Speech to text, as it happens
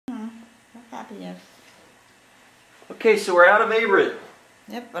happy, yes. Okay, so we're out of Everett.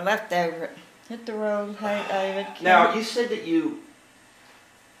 Yep, I left Everett. Hit the road, Everett. Now, you said that you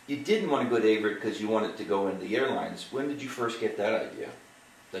didn't want to go to Everett because you wanted to go into the airlines. When did you first get that idea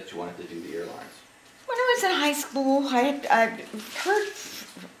that you wanted to do the airlines? When I was in high school, I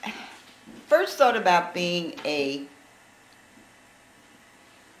first thought about being a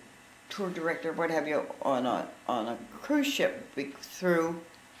tour director, what have you, on a cruise ship through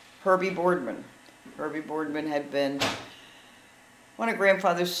Herbie Boardman. Herbie Boardman had been one of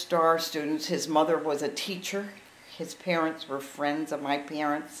Grandfather's star students. His mother was a teacher. His parents were friends of my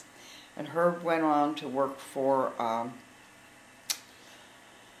parents. And Herb went on to work for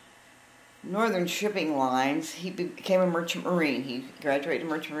Northern Shipping Lines. He became a merchant marine. He graduated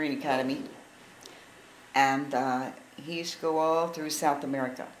Merchant Marine Academy. And he used to go all through South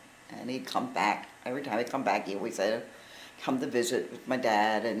America. And he'd come back. Every time he'd come back, he always had to come to visit with my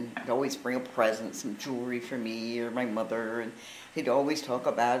dad, and he'd always bring a present, some jewelry for me or my mother, and he'd always talk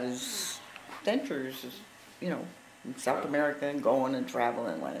about his adventures, you know, in South America and going and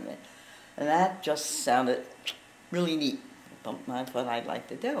traveling and whatnot. And that just sounded really neat. That's what I'd like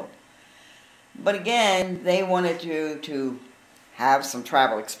to do. But again, they wanted you to have some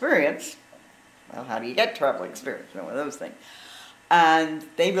travel experience. Well, how do you get travel experience? You know, one of those things. And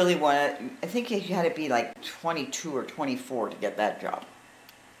they really wanted, I think you had to be like 22 or 24 to get that job.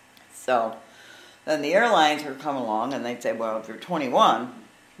 So then the airlines would come along and they'd say, well, if you're 21,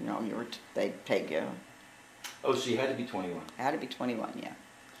 you know, they'd take you. Oh, so you had to be 21? I had to be 21, yeah.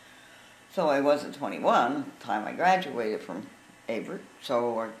 So I wasn't 21 at the time I graduated from Everett,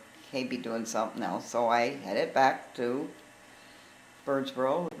 so I may be doing something else. So I headed back to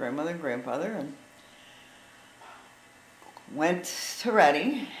Birdsboro with grandmother and grandfather, and went to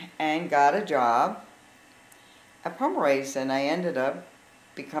Reading and got a job at Pomeroy's, and I ended up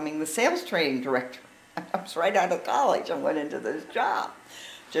becoming the sales training director. I was right out of college and went into this job.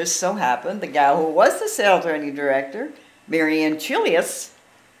 Just so happened the gal who was the sales training director, Mary Ann Chilius,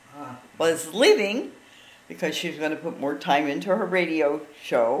 was leaving because she was going to put more time into her radio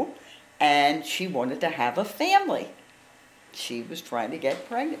show, and she wanted to have a family. She was trying to get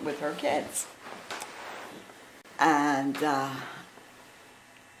pregnant with her kids. And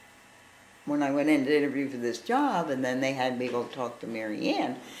when I went in to interview for this job, and then they had me go talk to Mary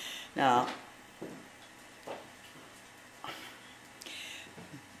Ann. Now,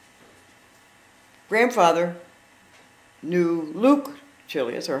 grandfather knew Luke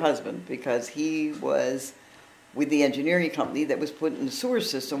Chilius, her husband, because he was with the engineering company that was putting the sewer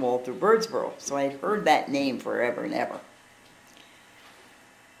system all through Birdsboro. So I'd heard that name forever and ever.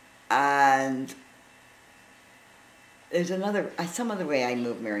 And there's some other way I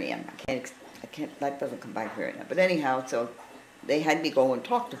moved Mary Ann. I can't, that doesn't come back here right now. But anyhow, so they had me go and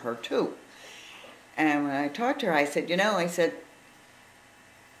talk to her too. And when I talked to her, I said, you know,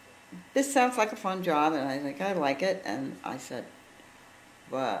 this sounds like a fun job, and I think I like it. And I said,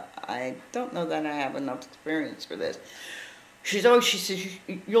 but I don't know that I have enough experience for this. She says,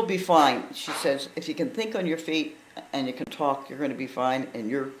 you'll be fine. She says, if you can think on your feet and you can talk, you're going to be fine, and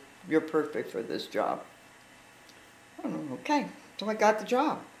you're perfect for this job. Oh, okay, so I got the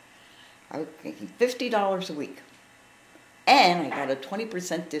job. I was making $50 a week, and I got a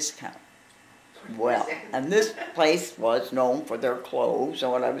 20% discount. Well, and this place was known for their clothes,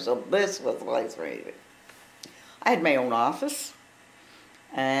 so this was the place for anything. I had my own office,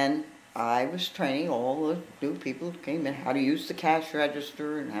 and I was training all the new people who came in how to use the cash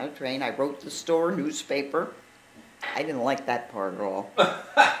register and how to train. I wrote the store newspaper. I didn't like that part at all.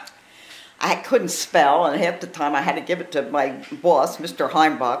 I couldn't spell, and half the time I had to give it to my boss, Mr.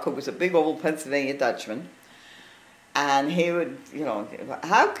 Heimbach, who was a big old Pennsylvania Dutchman. And he would, you know,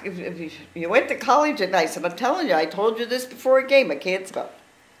 if you went to college? And I said, I'm telling you, I told you this before a game, I can't spell.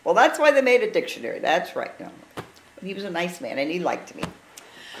 Well, that's why they made a dictionary. That's right. You know. He was a nice man, and he liked me.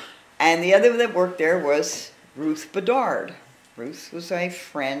 And the other one that worked there was Ruth Bedard. Ruth was a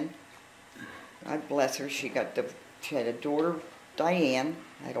friend. God bless her. She had a daughter, Diane,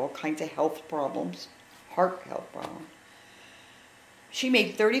 had all kinds of health problems, heart health problems. She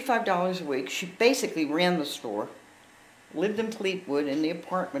made $35 a week. She basically ran the store, lived in Fleetwood in the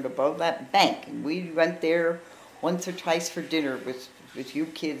apartment above that bank. And we went there once or twice for dinner with you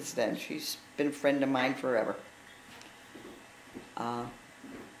kids then. She's been a friend of mine forever.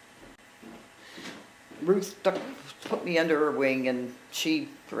 Ruth put me under her wing, and she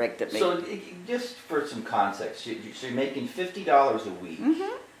corrected me. So, just for some context, so you're making $50 a week.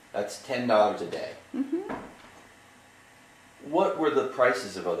 Mm-hmm. That's $10 a day. Mm-hmm. What were the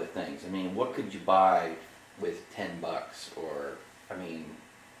prices of other things? I mean, what could you buy with $10? Or, I mean...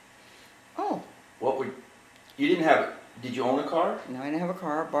 Oh, You didn't have, did you own a car? No, I didn't have a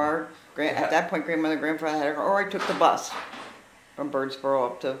car. Borrowed, at that point, grandmother, grandfather had a car, or I took the bus from Birdsboro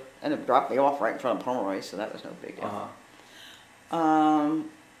up to, and it dropped me off right in front of Pomeroy, so that was no big deal. I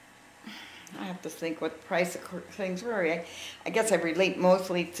have to think what price of things were. I guess I relate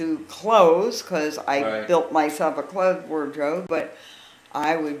mostly to clothes because I built myself a clothes wardrobe, but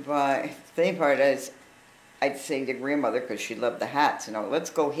I would buy, the thing part is, I'd say to grandmother, because she loved the hats, you know, let's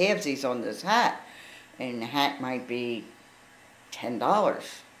go halvesies on this hat. And the hat might be $10.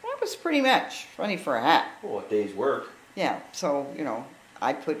 That was pretty much funny for a hat. Well, a day's work. Yeah, so, you know,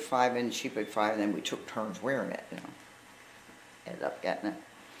 I put 5 in, she put 5, and then we took turns wearing it, you know. Ended up getting it.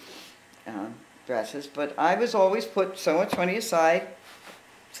 Dresses, but I was always put so much money aside,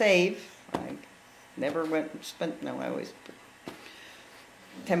 save. I never went and spent, no, I always put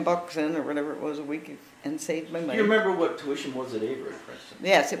 $10 in or whatever it was a week and saved my money. Do you remember what tuition was at Avery, for instance?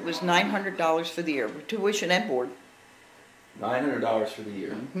 Yes, it was $900 for the year, tuition and board. $900 for the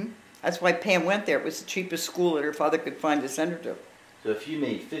year. That's why Pam went there. It was the cheapest school that her father could find to send her to. So if you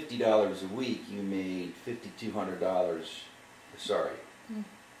made $50 a week, you made $5,200. Sorry.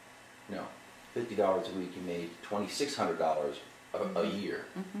 No, $50 a week, you made $2,600 a year.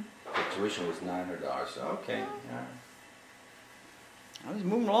 The tuition was $900. So okay. Yeah. I was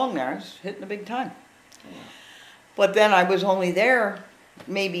moving along there. I was hitting the big time. But then I was only there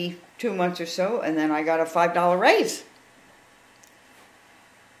maybe 2 months or so, and then I got a $5 raise.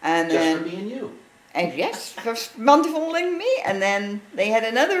 And just then, for being you. And yes, for bundling me. And then they had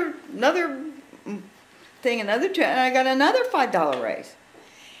another thing, and I got another $5 raise.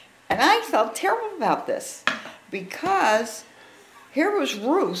 And I felt terrible about this because here was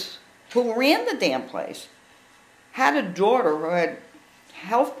Ruth, who ran the damn place, had a daughter who had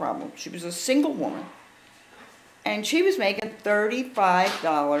health problems. She was a single woman. And she was making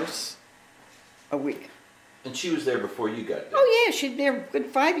 $35 a week. And she was there before you got there. Oh yeah, she'd been there a good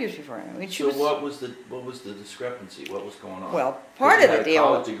 5 years before. I mean, so what was the discrepancy? What was going on? Well, part of the deal. A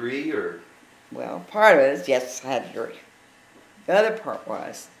college degree, or? Well, part of it is yes, I had a degree. The other part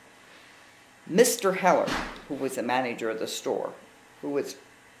was Mr. Heller, who was the manager of the store, who was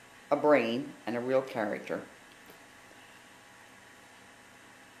a brain and a real character.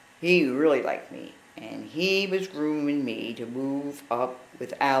 He really liked me, and he was grooming me to move up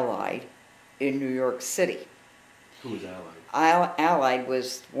with Allied in New York City. Who was Allied? Allied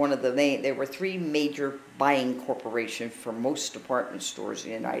was one of the main, there were 3 major buying corporations for most department stores in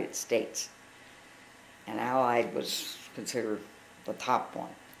the United States. And Allied was considered the top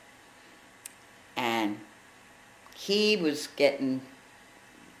one. And he was getting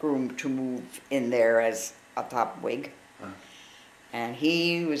groomed to move in there as a top wig. And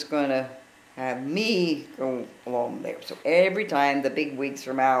he was going to have me go along there. So every time the big wigs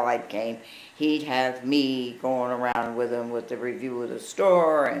from Allied came, he'd have me going around with him with the review of the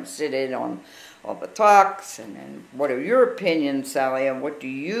store and sit in on all the talks. And then, what are your opinions, Sally, and what do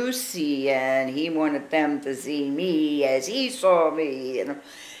you see? And he wanted them to see me as he saw me. You know?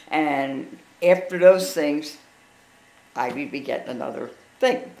 And after those things, I would be getting another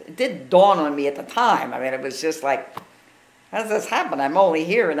thing. It didn't dawn on me at the time. I mean, it was just like, how does this happen? I'm only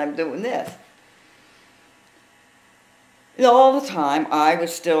here and I'm doing this. You know, all the time, I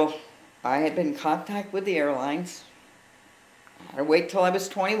had been in contact with the airlines. I had to wait till I was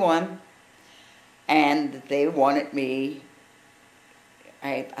 21. And they wanted me,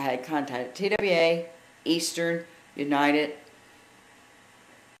 I had contacted TWA, Eastern, United,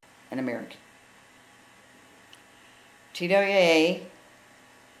 and American. TWA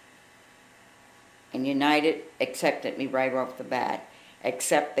and United accepted me right off the bat,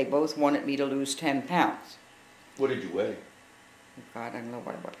 except they both wanted me to lose 10 pounds. What did you weigh? Oh God, I don't know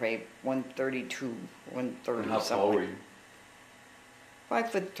what I weighed. 132, 130 and how something. tall were you?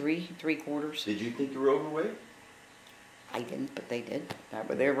 5'3", 3/4. Did you think you were overweight? I didn't, but they did. That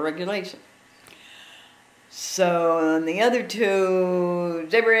was their regulation. So and the other 2,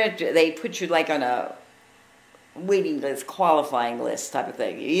 they put you like on a waiting list, qualifying list type of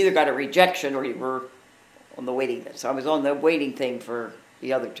thing. You either got a rejection or you were on the waiting list. So I was on the waiting thing for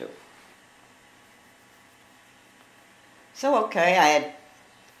the other 2. So okay, I had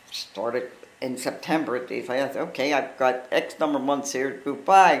started in September at these. I thought, okay, I've got X number of months here to go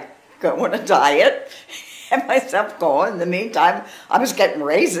by, go on a diet, and myself going. In the meantime, I was getting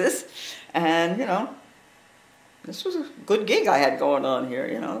raises, and you know, this was a good gig I had going on here.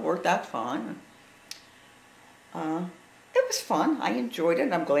 You know, it worked out fine. It was fun. I enjoyed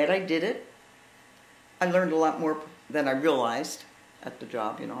it. I'm glad I did it. I learned a lot more than I realized at the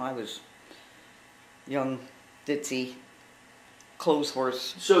job. You know, I was young, ditzy clothes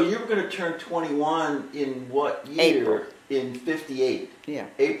horse. So you were going to turn 21 in what year? April. In 58. Yeah.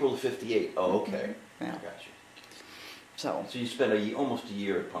 April of 58. Oh, okay. Yeah. I got you. So you spent almost a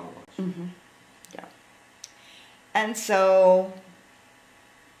year at Pomeroy's. yeah. And so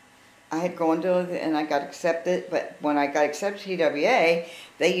I had gone to, and I got accepted, but when I got accepted to TWA,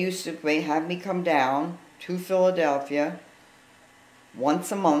 they used to have me come down to Philadelphia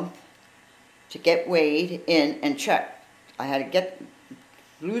once a month to get weighed in and checked. I had to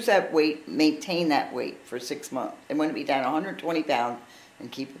lose that weight, maintain that weight for 6 months. They wanted me down 120 pounds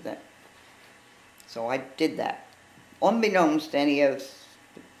and keep it there. So I did that, unbeknownst to any of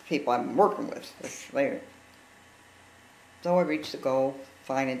the people I'm working with later. So I reached the goal,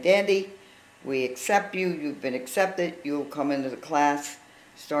 fine and dandy. We accept you, you've been accepted, you'll come into the class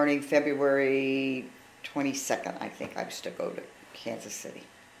starting February 22nd, I think I was to go to Kansas City.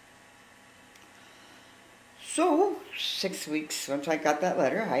 So, 6 weeks, once I got that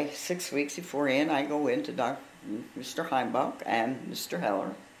letter, 6 weeks beforehand, I go into Mr. Heimbach and Mr.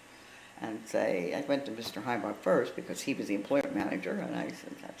 Heller and say, I went to Mr. Heimbach first because he was the employment manager, and I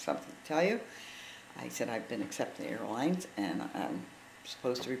said, I have something to tell you. I said, I've been accepted in airlines, and I'm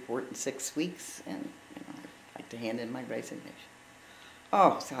supposed to report in 6 weeks, and I'd like to hand in my resignation.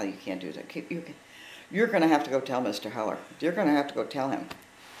 Oh, Sally, you can't do that. You're going to have to go tell Mr. Heller. You're going to have to go tell him.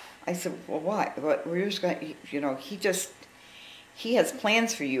 I said, well, why? But we're just going to, he has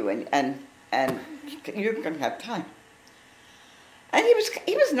plans for you, and you're going to have time. And he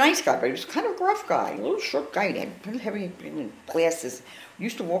was a nice guy, but he was kind of a gruff guy, a little short guy. He had heavy glasses. He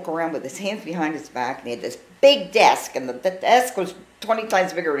used to walk around with his hands behind his back, and he had this big desk, and the desk was 20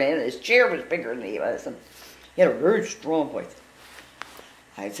 times bigger than him, and his chair was bigger than he was, and he had a very strong voice.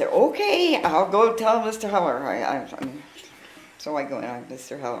 I said, okay, I'll go tell Mr. Heller. So I go in, I'm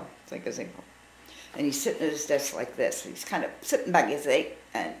Mr. Heller, it's like a single. And he's sitting at his desk like this. He's kind of sitting back,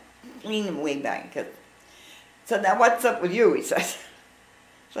 and leaning way back. So now what's up with you, he says.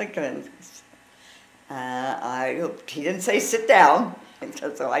 It's like, he didn't say sit down.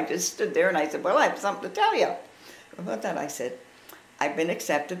 So I just stood there and I said, well, I have something to tell you. About that, I said, I've been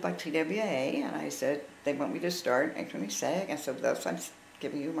accepted by TWA, and I said, they want me to start next 22nd. I said, thus I'm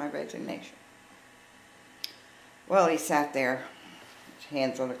giving you my resignation. Well, he sat there, his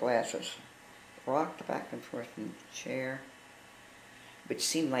hands on the glasses, rocked back and forth in the chair, which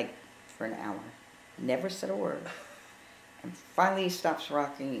seemed like for an hour. Never said a word. And finally he stops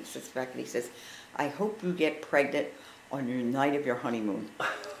rocking, he sits back and he says, I hope you get pregnant on your night of your honeymoon.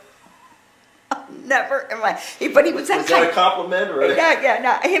 Never in my, but he was that kind. Was that a compliment or? Yeah,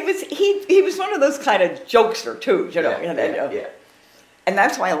 no, he was one of those kind of jokester too, Yeah. And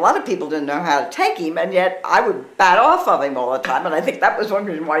that's why a lot of people didn't know how to take him, and yet I would bat off of him all the time, and I think that was one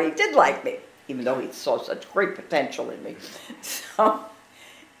reason why he did like me, even though he saw such great potential in me. So,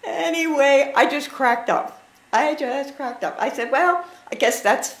 anyway, I just cracked up. I said, well, I guess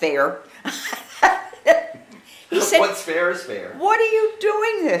that's fair. He said, what's fair is fair. What are you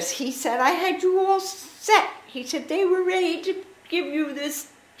doing this? He said, I had you all set. He said, they were ready to give you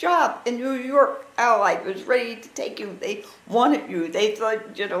this job in New York. Allied was ready to take you. They wanted you. They thought,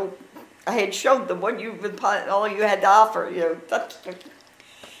 I had showed them what all you had to offer,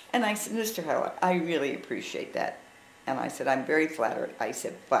 And I said, Mr. Heller, I really appreciate that. And I said, I'm very flattered. I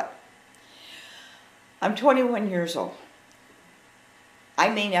said, but I'm 21 years old. I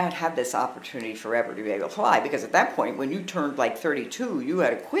may not have this opportunity forever to be able to fly, because at that point, when you turned like 32, you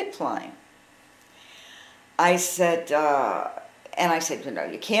had to quit flying. I said,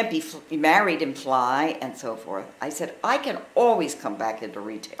 you can't be married and fly, and so forth. I said, I can always come back into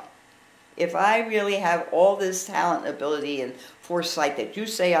retail. If I really have all this talent, ability, and foresight that you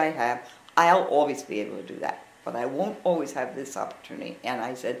say I have, I'll always be able to do that. But I won't always have this opportunity. And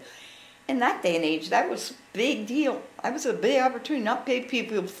I said, in that day and age, that was a big deal. That was a big opportunity. Not many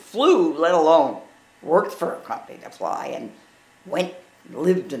people flew, let alone worked for a company to fly, and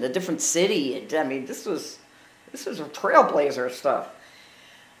lived in a different city. And, this was a trailblazer stuff.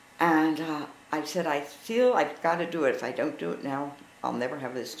 And I said, I feel I've got to do it. If I don't do it now, I'll never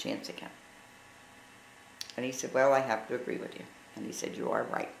have this chance again. And he said, well, I have to agree with you. And he said, you are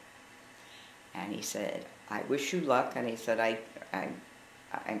right. And he said, I wish you luck. And he said,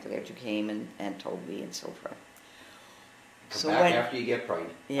 I'm glad you came and told me and so forth. Come back after you get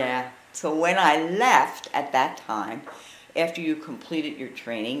pregnant. Yeah. So when I left at that time, after you completed your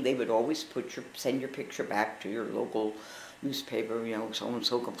training, they would always send your picture back to your local newspaper,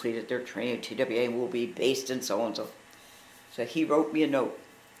 so-and-so completed their training, TWA will be based in so-and-so. So he wrote me a note.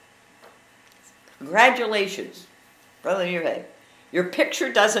 Congratulations, brother in your head. Your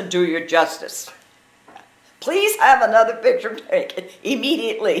picture doesn't do you justice. Please have another picture taken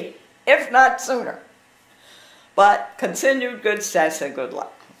immediately, if not sooner. But continued good success and good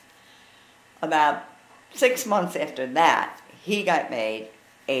luck. About 6 months after that, he got made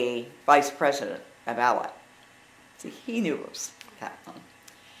a vice president of Allied. See, he knew it was happening.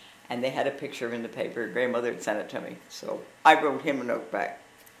 And they had a picture in the paper. Grandmother had sent it to me. So I wrote him a note back.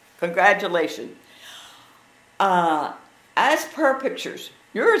 Congratulations. As per pictures,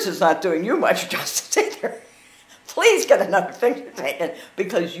 yours is not doing you much justice either. Please get another picture taken,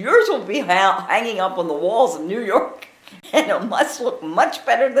 because yours will be hanging up on the walls of New York, and it must look much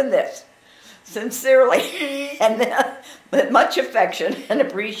better than this. Sincerely, and with much affection and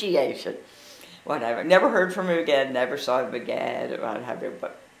appreciation. Whatever. Never heard from him again, never saw him again, or what have you,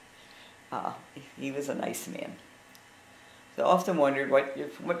 but he was a nice man. So I often wondered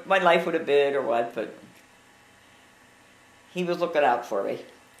what my life would have been or what, but he was looking out for me.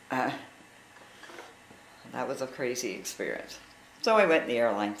 That was a crazy experience. So I went in the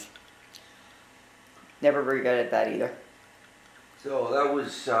airlines. Never regretted that either. So that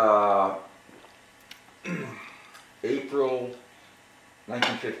was April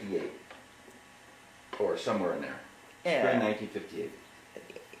 1958, or somewhere in there. Yeah. Spring 1958.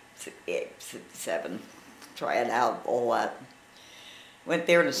 7, trying out all that. Went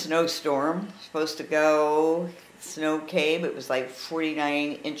there in a snowstorm. Supposed to go. Snow came. It was like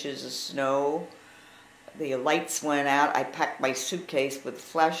 49 inches of snow. The lights went out. I packed my suitcase with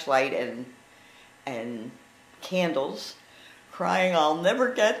flashlight and candles, crying, "I'll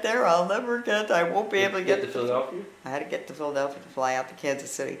never get there. I'll never get. I won't be able to get to Philadelphia." I had to get to Philadelphia to fly out to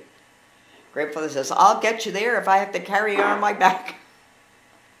Kansas City. Grandfather says, "I'll get you there if I have to carry you on my back."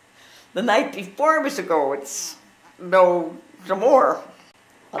 The night before I was to go, it's no more.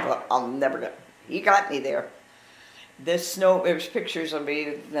 I thought, I'll never get. He got me there. This snow, there's pictures of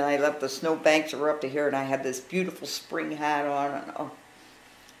me, then I left, the snow banks were up to here, and I had this beautiful spring hat on, and I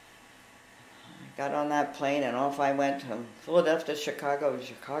got on that plane, and off I went from Philadelphia to Chicago, and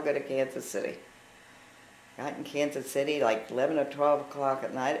Chicago to Kansas City. Got in Kansas City like 11 or 12 o'clock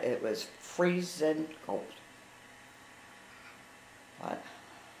at night. It was freezing cold. But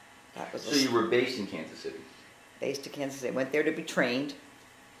that was so you were based in Kansas City? Based in Kansas City. Went there to be trained,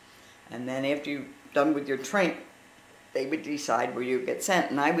 and then after you're done with your training, they would decide where you get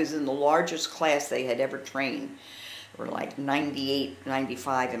sent. And I was in the largest class they had ever trained. There were like 98,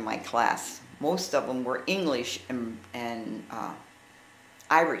 95 in my class. Most of them were English and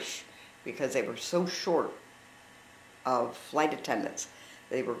Irish, because they were so short of flight attendants.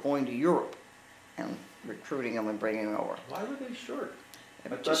 They were going to Europe and recruiting them and bringing them over. Why were they short?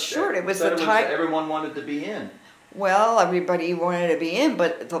 Just short. It was the time. Everyone wanted to be in. Well, everybody wanted to be in,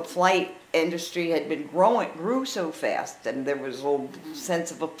 but the flight industry had been grew so fast, and there was a little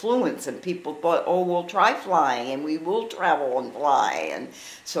sense of affluence, and people thought, "Oh, we'll try flying, and we will travel and fly," and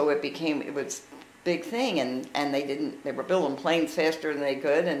so it was a big thing, and they were building planes faster than they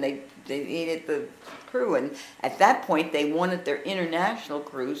could, and they needed the crew, and at that point they wanted their international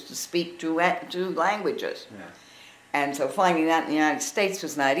crews to speak two languages. Yeah. And so finding that in the United States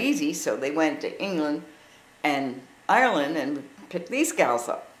was not easy, so they went to England and Ireland and picked these gals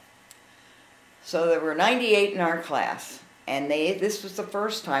up. So there were 98 in our class, and this was the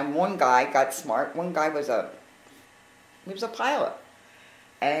first time one guy got smart. One guy was a pilot,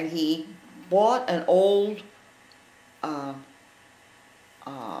 and he bought an old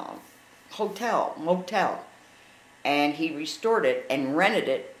motel, and he restored it and rented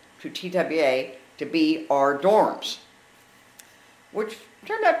it to TWA to be our dorms, which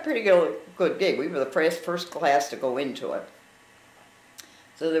turned out pretty good gig. We were the first class to go into it.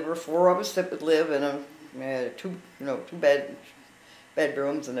 So there were 4 of us that would live in two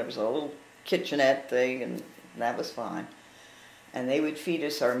bedrooms, and there was a little kitchenette thing, and that was fine. And they would feed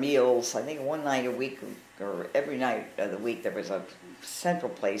us our meals. I think one night a week, or every night of the week, there was a central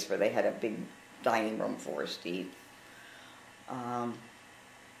place where they had a big dining room for us to eat.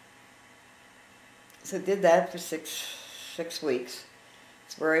 So did that for six weeks.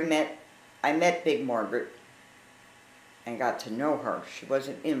 It's where I met Big Margaret and got to know her. She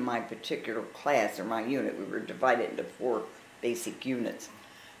wasn't in my particular class or my unit. We were divided into 4 basic units,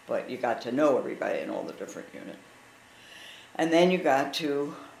 but you got to know everybody in all the different units. And then you got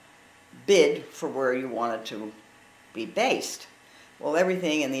to bid for where you wanted to be based. Well,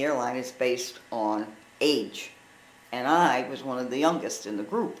 everything in the airline is based on age, and I was one of the youngest in the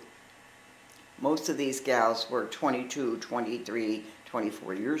group. Most of these gals were 22, 23,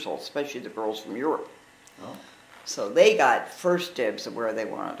 24 years old, especially the girls from Europe. Oh. So they got first dibs of where they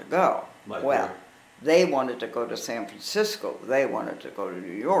wanted to go. Like well, where? They wanted to go to San Francisco. They wanted to go to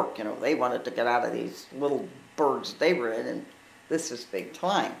New York. You know, they wanted to get out of these little burgs they were in, and this is big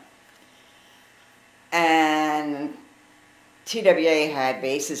time. And TWA had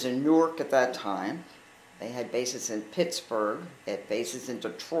bases in Newark at that time. They had bases in Pittsburgh. They had bases in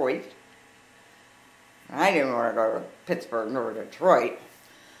Detroit. I didn't want to go to Pittsburgh nor Detroit.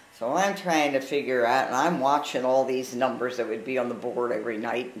 So I'm trying to figure out, and I'm watching all these numbers that would be on the board every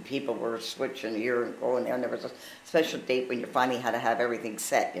night, and people were switching here and going there, and there was a special date when you finally had to have everything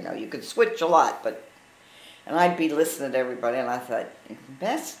set. You know, you could switch a lot, but, and I'd be listening to everybody, and I thought,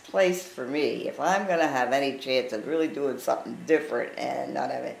 best place for me, if I'm going to have any chance of really doing something different and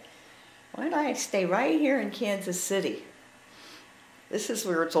not having, why don't I stay right here in Kansas City? This is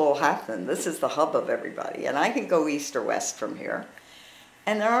where it's all happening. This is the hub of everybody, and I can go east or west from here.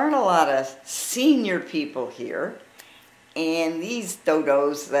 And there aren't a lot of senior people here, and these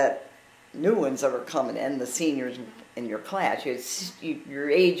dodos that new ones that were coming in, the seniors in your class, your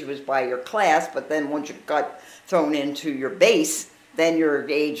age was by your class, but then once you got thrown into your base, then your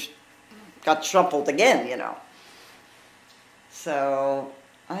age got shuffled again, you know. So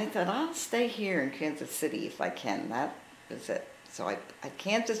I thought, I'll stay here in Kansas City if I can. That was it. So I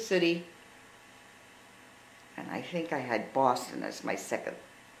Kansas City, and I think I had Boston as my second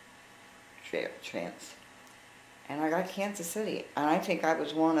chance. And I got Kansas City. And I think I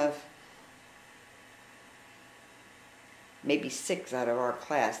was one of maybe 6 out of our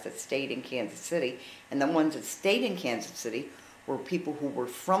class that stayed in Kansas City. And the ones that stayed in Kansas City were people who were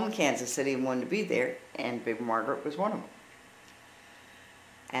from Kansas City and wanted to be there, and Big Margaret was one of them.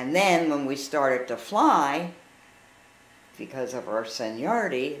 And then when we started to fly, because of our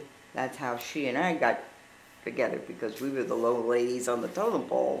seniority, that's how she and I got together, because we were the low ladies on the totem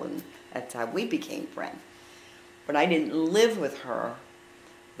pole, and that's how we became friends. But I didn't live with her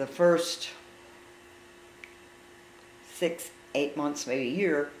the first 6, 8 months, maybe a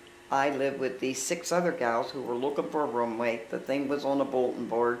year. I lived with these 6 other gals who were looking for a roommate. The thing was on the bulletin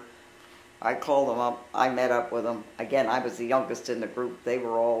board. I called them up. I met up with them. Again, I was the youngest in the group. They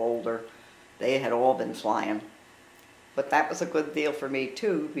were all older. They had all been flying. But that was a good deal for me,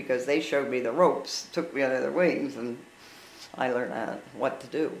 too, because they showed me the ropes, took me under their wings, and I learned what to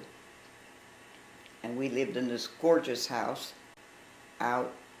do. And we lived in this gorgeous house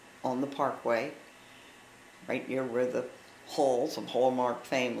out on the Parkway, right near where the Halls of Hallmark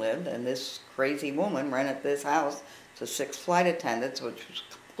fame lived, and this crazy woman rented this house to 6 flight attendants, which was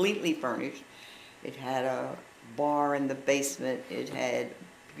completely furnished. It had a bar in the basement. It had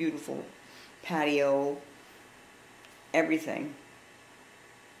beautiful patio, everything,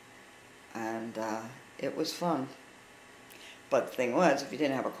 and it was fun. But the thing was, if you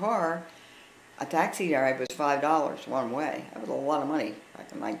didn't have a car, a taxi ride was $5 one way. That was a lot of money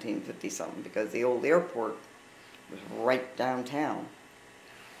back in 1950 something, because the old airport was right downtown.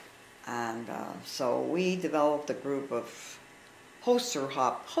 And so we developed a group of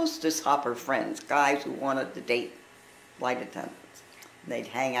hostess hopper friends, guys who wanted to date flight attendants. They'd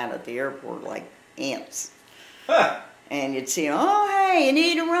hang out at the airport like ants. Huh. And you'd see, oh, hey, you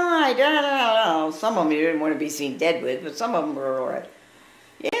need a ride, da, da, da. Some of them you didn't want to be seen dead with, but some of them were all right.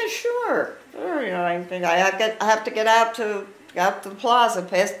 Yeah, sure. Sure, you know, I think I have to get out to the plaza,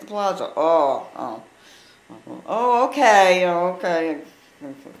 past the plaza. Oh, okay, okay.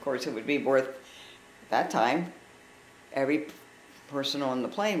 Of course, it would be worth, at that time, every person on the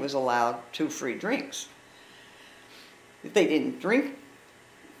plane was allowed 2 free drinks. If they didn't drink,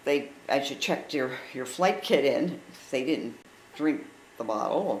 as you checked your flight kit in, if they didn't drink the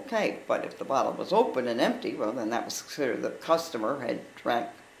bottle, okay. But if the bottle was open and empty, well, then that was considered the customer had drank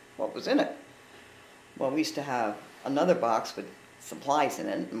what was in it. Well, we used to have another box with supplies in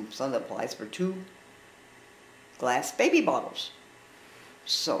it, and some of the supplies were 2 glass baby bottles.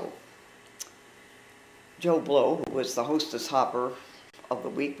 So Joe Blow, who was the hostess hopper of the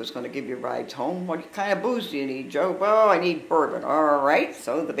week, was going to give you rides home. What kind of booze do you need, Joe? Well, I need bourbon. All right.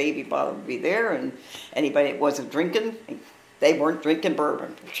 So the baby bottle would be there, and anybody that wasn't drinking, they weren't drinking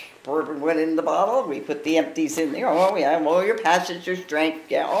bourbon. Bourbon went in the bottle. We put the empties in there. Oh, yeah, well, your passengers drank.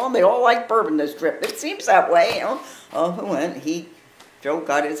 Yeah, oh, they all like bourbon this trip. It seems that way, you know. Off it went. Joe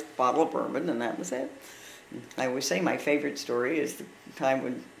got his bottle of bourbon, and that was it. I always say my favorite story is the time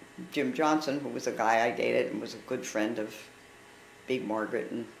when Jim Johnson, who was a guy I dated and was a good friend of Big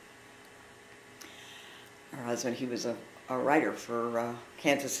Margaret and her husband, he was a writer for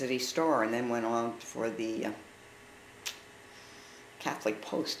Kansas City Star, and then went on for the Catholic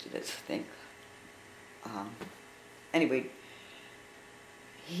Post, it is, I think. Anyway,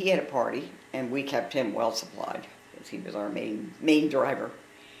 he had a party, and we kept him well supplied, because he was our main driver.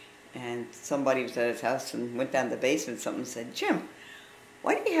 And somebody was at his house and went down to the basement and something and said, Jim,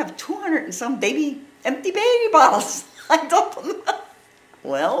 why do you have 200 and some empty baby bottles? I don't know.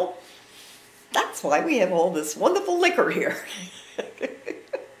 Well, that's why we have all this wonderful liquor here.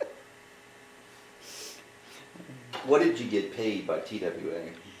 What did you get paid by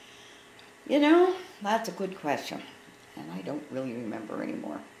TWA? You know, that's a good question. And I don't really remember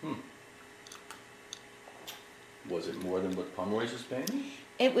anymore. Was it more than what Pomeroy's was paying?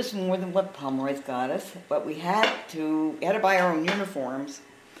 It was more than what Pomeroy's got us, but we had to buy our own uniforms.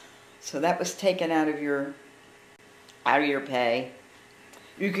 So that was taken out of your pay.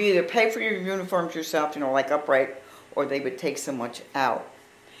 You could either pay for your uniforms yourself, you know, like upright, or they would take so much out.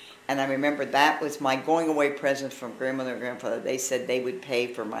 And I remember that was my going away present from grandmother and grandfather. They said they would pay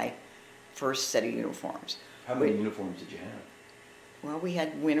for my first set of uniforms. How many uniforms did you have? Well, we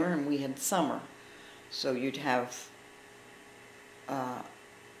had winter and we had summer. So you'd have a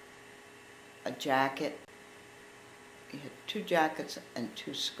jacket. You had 2 jackets and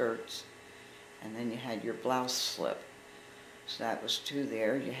 2 skirts. And then you had your blouse slip. So that was 2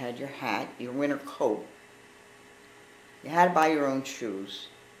 there. You had your hat, your winter coat. You had to buy your own shoes.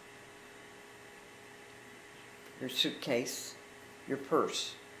 Your suitcase, your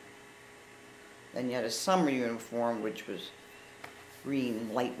purse. Then you had a summer uniform, which was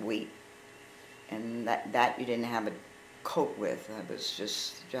green, lightweight. And that you didn't have a coat with. That was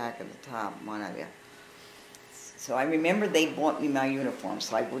just the jacket at the top, one of you. So I remember they bought me my uniform,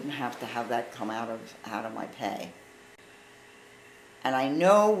 so I wouldn't have to have that come out of my pay. And I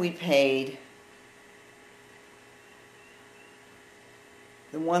know we paid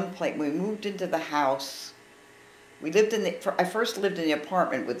the one place when we moved into the house. I first lived in the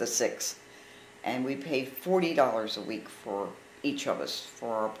apartment with the 6, and we paid $40 a week for each of us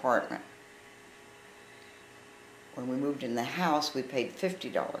for our apartment. When we moved in the house, we paid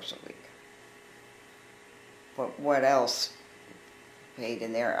 $50 a week. But what else paid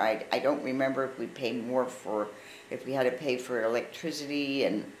in there? I don't remember if we paid more if we had to pay for electricity,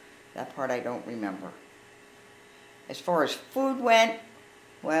 and that part I don't remember. As far as food went,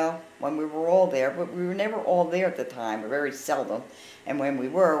 well, when we were all there, but we were never all there at the time, or very seldom. And when we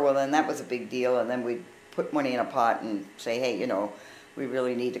were, well, then that was a big deal, and then we'd put money in a pot and say, hey, you know, we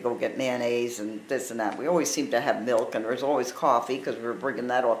really need to go get mayonnaise and this and that. We always seemed to have milk, and there was always coffee because we were bringing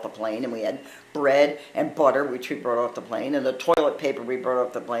that off the plane, and we had bread and butter, which we brought off the plane, and the toilet paper we brought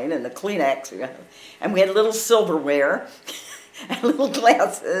off the plane, and the Kleenex, and we had little silverware and little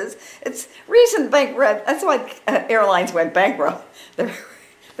glasses. It's recent bankrupt. That's why airlines went bankrupt.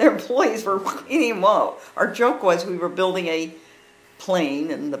 Their employees were eating them up. Our joke was we were building a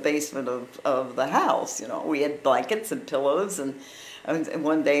plane in the basement of the house. You know, we had blankets and pillows, and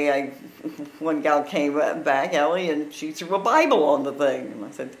one day one gal came back, Ellie, and she threw a Bible on the thing. And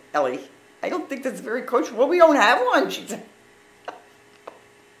I said, Ellie, I don't think that's very kosher. Well, we don't have one, she said.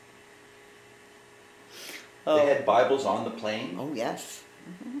 They had Bibles on the plane? Oh, yes.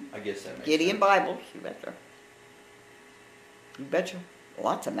 I guess that makes Gideon sense. Bibles, you betcha. You betcha.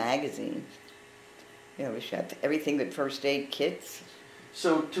 Lots of magazines. You know, we had everything but first aid kits.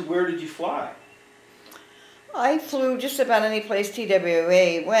 So, to where did you fly? I flew just about any place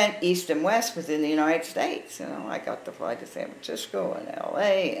TWA went, east and west within the United States. You know, I got to fly to San Francisco and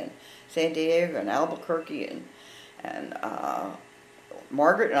LA and San Diego and Albuquerque, and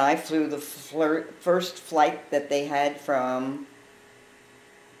Margaret and I flew the first flight that they had from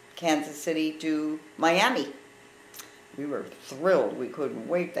Kansas City to Miami. We were thrilled. We couldn't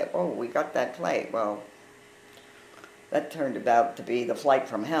wait we got that flight. Well, that turned out to be the flight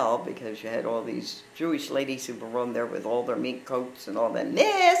from hell, because you had all these Jewish ladies who were on there with all their mink coats and all that.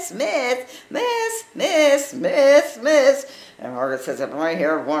 Miss. And Margaret says, if I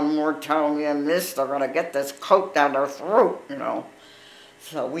hear one more telling me miss, they're going to get this coat down their throat, you know.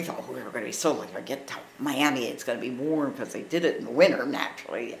 So we thought we were going to be so lucky to get to Miami. It's going to be warm because they did it in the winter,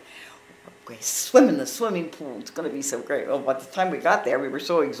 naturally. We swim in the swimming pool. It's going to be so great. Well, by the time we got there, we were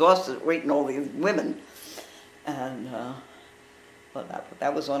so exhausted waiting all these women. And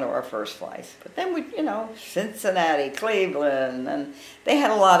that was one of our first flights. But then we, you know, Cincinnati, Cleveland, and they had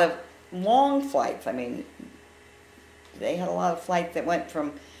a lot of long flights. I mean, they had a lot of flights that went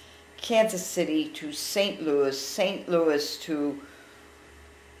from Kansas City to St. Louis to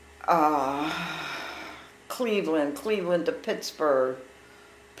Cleveland to Pittsburgh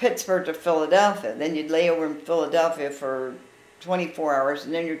to Philadelphia. Then you'd lay over in Philadelphia for 24 hours,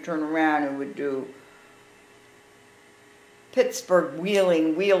 and then you'd turn around and would do Pittsburgh,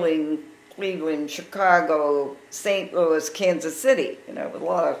 Wheeling, Cleveland, Chicago, St. Louis, Kansas City. You know, with a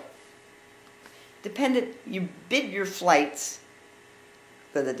lot of you bid your flights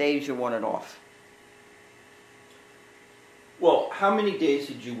for the days you wanted off. Well, how many days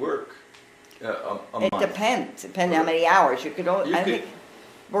did you work a It month? depends, depending how many hours. You could only, You I could- think,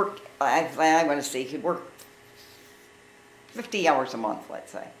 work, I want to say, you could work 50 hours a month,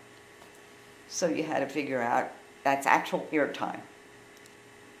 let's say. So you had to figure out, that's actual airtime.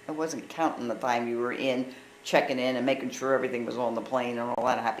 It wasn't counting the time you were in, checking in and making sure everything was on the plane and all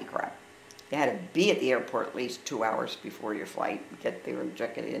that happy crap. You had to be at the airport at least 2 hours before your flight, get there and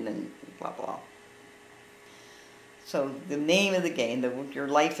check it in and blah, blah. So the name of the game, your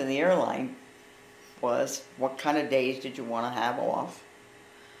life in the airline, was what kind of days did you want to have off?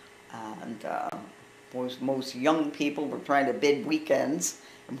 And most young people were trying to bid weekends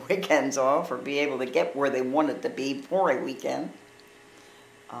off or be able to get where they wanted to be for a weekend.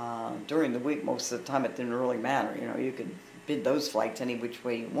 During the week, most of the time it didn't really matter. You know, you could bid those flights any which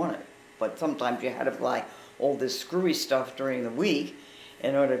way you wanted. But sometimes you had to fly all this screwy stuff during the week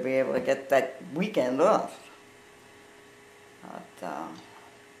in order to be able to get that weekend off. But,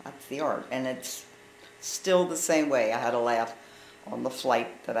 that's the art. And it's still the same way. I had a laugh on the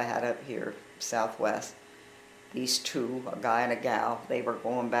flight that I had up here, Southwest. These two, a guy and a gal, they were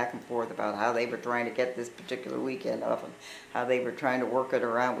going back and forth about how they were trying to get this particular weekend off and how they were trying to work it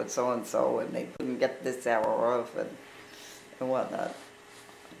around with so-and-so and they couldn't get this hour off and whatnot.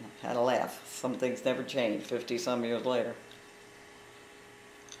 I had a laugh. Some things never change 50-some years later.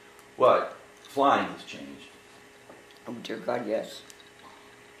 What? Flying has changed. Oh, dear God, yes.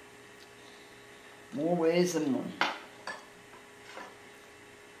 More ways than one.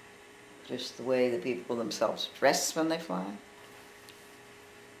 Just the way the people themselves dress when they fly.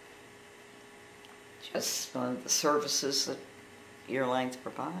 Just the services that airlines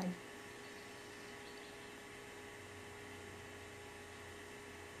provide.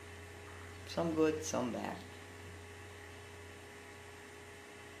 Some good, some bad.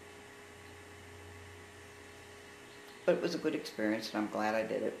 But it was a good experience and I'm glad I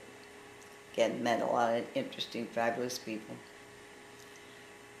did it. Again, met a lot of interesting, fabulous people.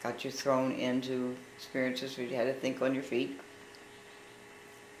 Got you thrown into experiences where you had to think on your feet.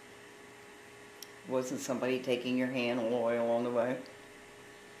 Wasn't somebody taking your hand all the way along the way.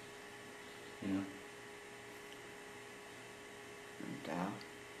 Yeah. And,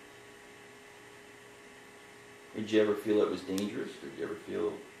 Did you ever feel it was dangerous? Did you ever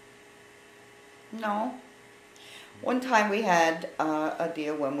feel... no. One time we had a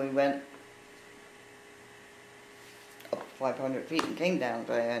deal when we went up 500 feet and came down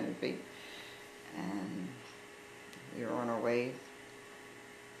 500 feet. And we were on our way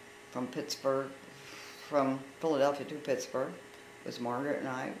from Philadelphia to Pittsburgh. It was Margaret and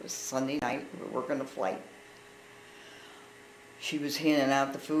I. It was Sunday night. We were working the flight. She was handing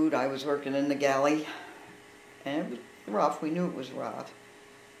out the food. I was working in the galley. And it was rough. We knew it was rough.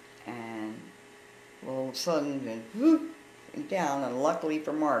 And all of a sudden, went whoop, and down. And luckily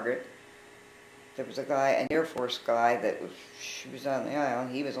for Margaret, there was a guy, an Air Force guy, she was on the aisle,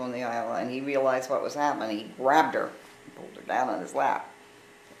 and he was on the aisle, and he realized what was happening. He grabbed her and pulled her down on his lap.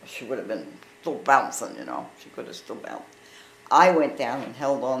 She would have been still bouncing, you know. She could have still bounced. I went down and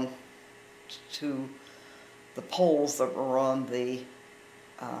held on to the poles that were on the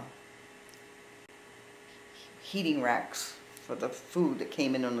heating racks for the food that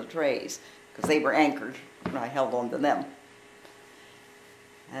came in on the trays, because they were anchored, and I held on to them.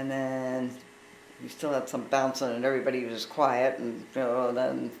 And then we still had some bouncing, and everybody was quiet, and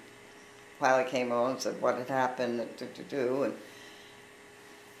then the pilot came on and said what had happened, and and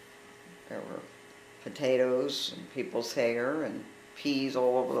there were potatoes and people's hair and peas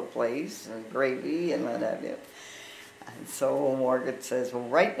all over the place and gravy and what have you. And so Margaret says, well,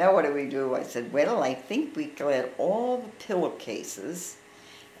 right now what do we do? I said, well, I think we get all the pillowcases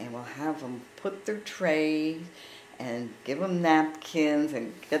and we'll have them put their trays and give them napkins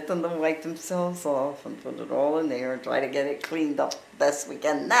and get them to wipe themselves off and put it all in there and try to get it cleaned up the best we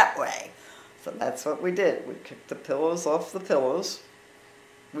can that way. So that's what we did. We kicked the pillows off the pillows.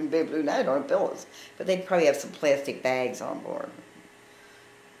 Wouldn't be able to do that on pillows, but they'd probably have some plastic bags on board.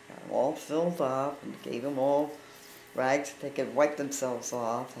 Got them all filled up and gave them all rags they could wipe themselves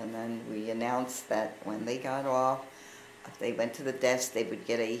off, and then we announced that when they got off, if they went to the desk, they would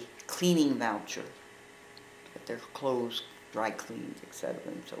get a cleaning voucher to get their clothes dry cleaned, etc.,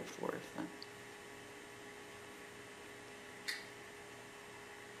 and so forth.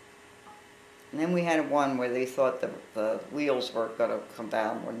 And then we had one where they thought the wheels were going to come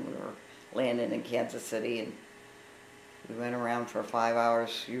down when we were landing in Kansas City, and we went around for 5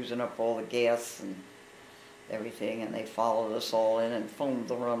 hours using up all the gas and everything, and they followed us all in and foamed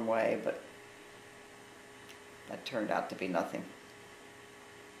the runway, but that turned out to be nothing.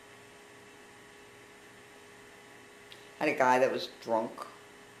 had a guy that was drunk,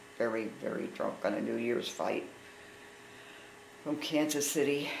 very, very drunk on a New Year's flight from Kansas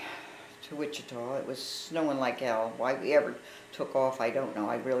City to Wichita. It was snowing like hell. Why we ever took off, I don't know.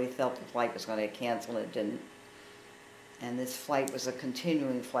 I really felt the flight was going to get canceled. It didn't. And this flight was a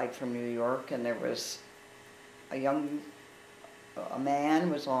continuing flight from New York, and there was a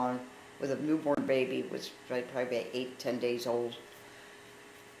man was on with a newborn baby, was probably 8-10 days old.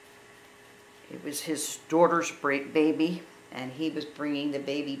 It was his daughter's baby, and he was bringing the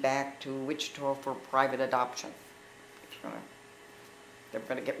baby back to Wichita for private adoption. They're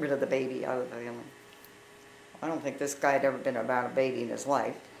going to get rid of the baby out of the family. I don't think this guy had ever been about a baby in his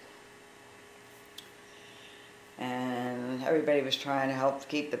life. And everybody was trying to help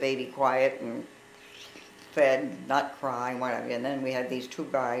keep the baby quiet and fed, not crying, whatever. And then we had these two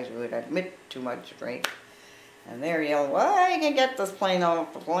guys who would admit too much drink. And they're yelling, "Well, you can get this plane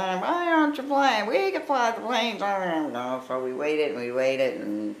off the plane. Why aren't you flying? We can fly the planes." No, so we waited,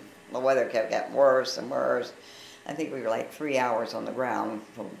 and the weather kept getting worse and worse. I think we were like 3 hours on the ground.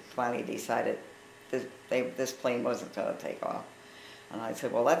 So finally decided this plane wasn't going to take off. And I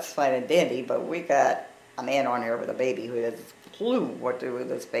said, "Well, that's fine and dandy, but we got a man on here with a baby who has a clue what to do with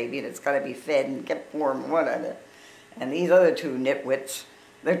this baby, and it's got to be fed and kept warm and whatever." And these other two nitwits,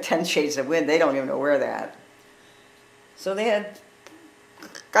 they're 10 shades of wind. They don't even know where they're at. So they had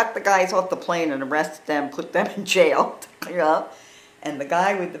got the guys off the plane and arrested them, put them in jail, you know. And the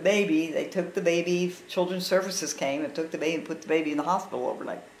guy with the baby, they took the baby, Children's Services came and took the baby and put the baby in the hospital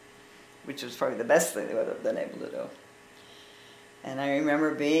overnight, which was probably the best thing they would have been able to do. And I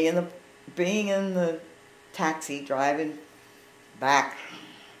remember being in the taxi driving back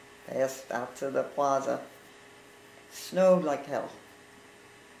past out to the plaza. It snowed like hell.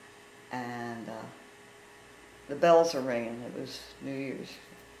 And the bells are ringing. It was New Year's.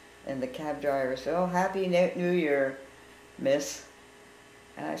 And the cab driver said, "Oh, Happy New Year, miss."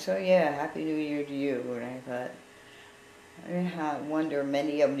 And I said, "Yeah, Happy New Year to you." And I thought, I wonder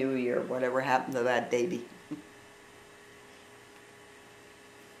many a New Year whatever happened to that baby.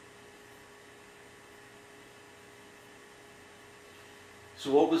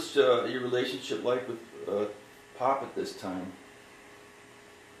 So what was your relationship like with Pop at this time?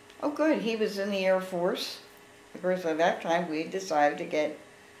 Oh, good. He was in the Air Force. Of course, at that time, we decided to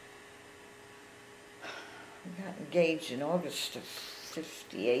we got engaged in August of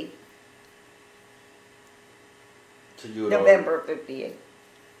 58. So you had November of 58.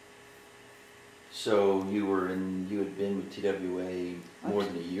 So you had been with TWA more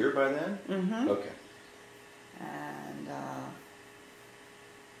than a year by then? Mm-hmm. Okay. And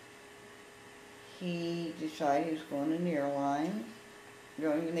he decided he was going in the airline,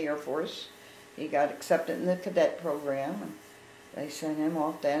 going in the Air Force. He got accepted in the cadet program, and they sent him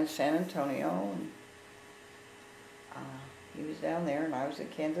off down to San Antonio, and he was down there, and I was in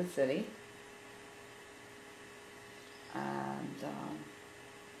Kansas City. And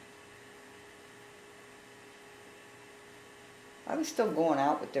I was still going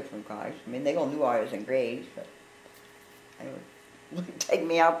out with different guys. I mean, they all knew I was engaged, but they would take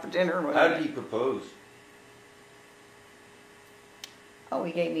me out for dinner. How did he propose? Oh,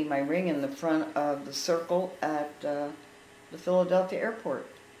 he gave me my ring in the front of the circle at the Philadelphia airport.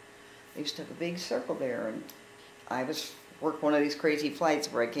 They used to have a big circle there, and I worked one of these crazy flights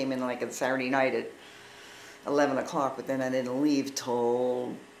where I came in like on Saturday night at 11 o'clock, but then I didn't leave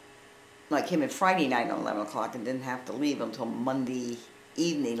till, I came in Friday night at 11 o'clock and didn't have to leave until Monday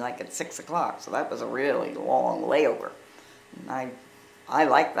evening, like at 6 o'clock. So that was a really long layover. And I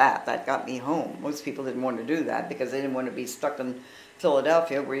liked that. That got me home. Most people didn't want to do that because they didn't want to be stuck in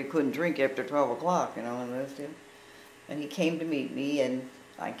Philadelphia where you couldn't drink after 12 o'clock, you know. And he came to meet me, and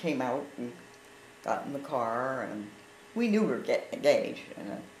I came out and got in the car, and we knew we were getting engaged, you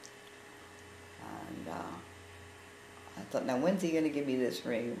know. And I thought, now when's he going to give me this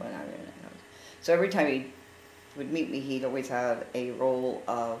ring? So every time he would meet me, he'd always have a roll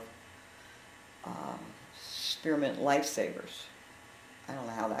of spearmint lifesavers. I don't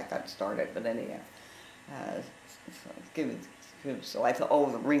know how that got started, but anyhow. So I thought,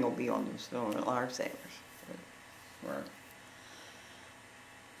 oh, the ring will be on the spearmint lifesavers.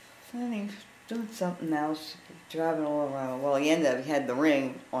 So then he was doing something else, driving all around. Well, he had the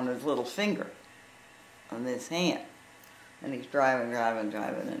ring on his little finger, on this hand. And he's driving,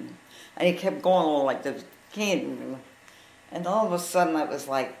 and he kept going all like this, and all of a sudden I was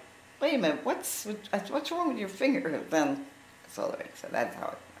like, wait a minute, what's wrong with your finger? Then, so that's how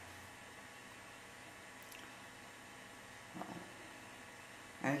it went.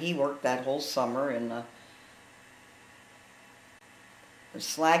 And he worked that whole summer in the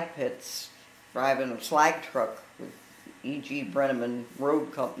slag pits, driving a slag truck with E.G. Brenneman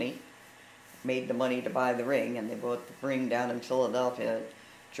Road Company made the money to buy the ring, and they bought the ring down in Philadelphia.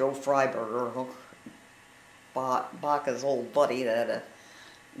 Joe Freiberger, Baca's old buddy that had a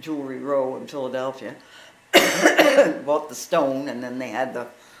jewelry row in Philadelphia, bought the stone, and then they had the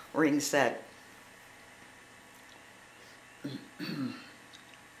ring set.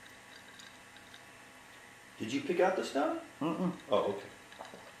 Did you pick out the stone? Mm-mm. Oh, okay.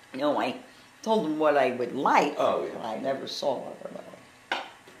 No, I told them what I would like, Oh, yeah. but I never saw it.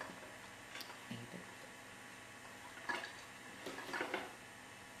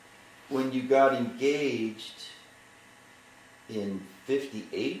 When you got engaged in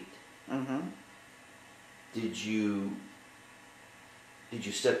 58, Mm-hmm. did you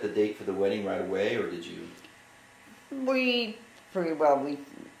set the date for the wedding right away, or did you? We pretty well we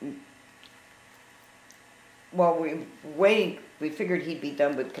waited. We figured he'd be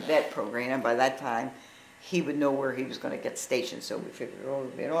done with cadet program, and by that time he would know where he was going to get stationed. So we figured it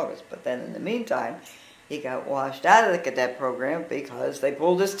would be in August. But then in the meantime, he got washed out of the cadet program because they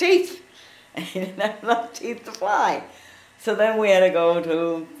pulled his teeth, and he didn't have enough teeth to fly. So then we had to go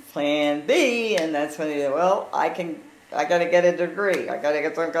to Plan B, and that's when he said, "Well, I got to get a degree. I got to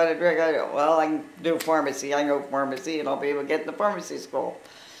get some kind of degree. I can do pharmacy. I know pharmacy, and I'll be able to get into pharmacy school."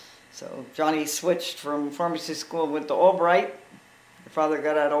 So Johnny switched from pharmacy school, went to Albright. Your father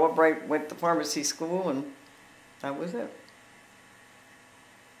got out of Albright, went to pharmacy school, and that was it.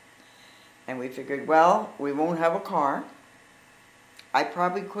 And we figured, well, we won't have a car. I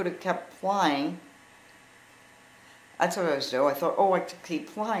probably could have kept flying. That's what I was doing. I thought, I could keep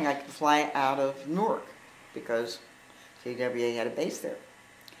flying. I could fly out of Newark because CWA had a base there.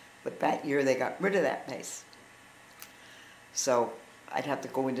 But that year they got rid of that base. So I'd have to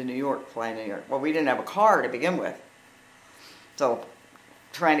go into New York, fly to New York. Well, we didn't have a car to begin with. So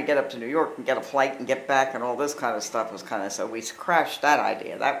trying to get up to New York and get a flight and get back and all this kind of stuff was so we crashed that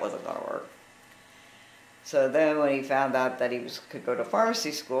idea. That wasn't going to work. So then when he found out that he could go to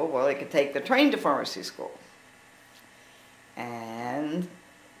pharmacy school, well, he could take the train to pharmacy school. And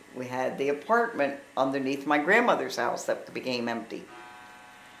we had the apartment underneath my grandmother's house that became empty.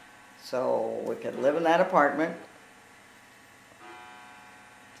 So we could live in that apartment,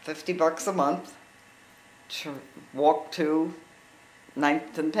 $50 a month, to walk to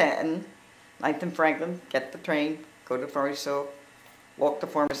 9th and Patton, 9th and Franklin, get the train, go to pharmacy, so walk to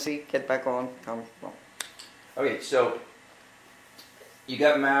pharmacy, get back on, come home. Okay, so you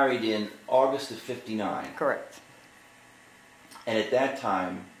got married in August of 59. Correct. And at that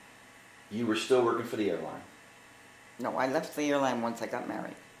time, you were still working for the airline. No, I left the airline once I got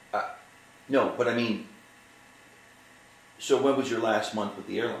married. No, but I mean, so when was your last month with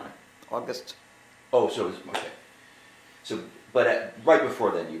the airline? August. Oh, so it was, okay. So, but right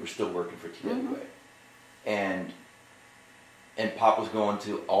before then, you were still working for TWA. Mm-hmm. And Pop was going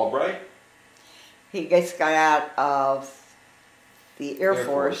to Albright? He just got out of the Air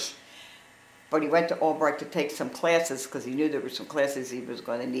Force. But he went to Albright to take some classes because he knew there were some classes he was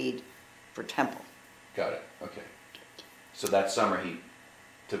going to need for Temple. Got it. Okay. So that summer he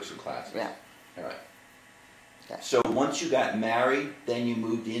took some classes. Yeah. All right. Okay. So once you got married, then you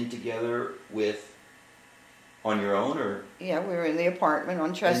moved in together on your own, or? Yeah, we were in the apartment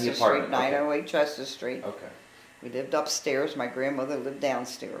on Chester Street, 908 Chester Street. Okay. We lived upstairs. My grandmother lived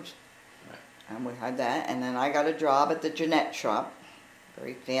downstairs. Right. And we had that. And then I got a job at the Jeanette shop.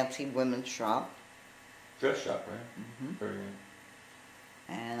 Very fancy women's shop. Dress shop, right? Mm-hmm. Very good.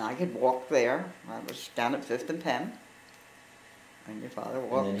 And I could walk there. I was down at 5th and Penn. And your father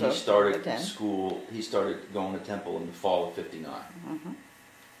walked And then he started 10. school, he started going to Temple in the fall of 59. Mm-hmm.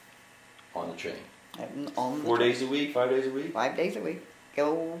 On the train. On the 4 days a week, 5 days a week? 5 days a week.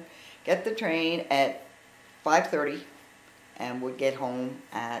 Go get the train at 5:30 and would get home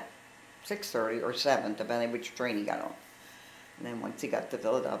at 6:30 or 7, depending which train he got on. And then once he got to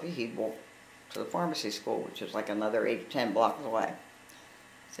Philadelphia, he'd walk to the pharmacy school, which is like another 8 or 10 blocks away.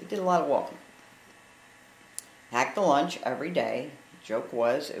 So he did a lot of walking. Packed the lunch every day. The joke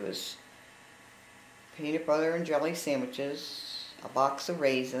was, it was peanut butter and jelly sandwiches, a box of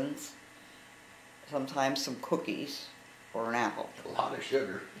raisins, sometimes some cookies, or an apple. A lot of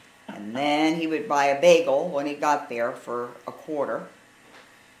sugar. And then he would buy a bagel when he got there for a quarter,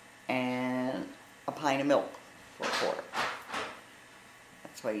 and a pint of milk for a quarter.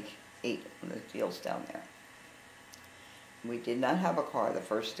 That's what he ate in the deals down there. We did not have a car the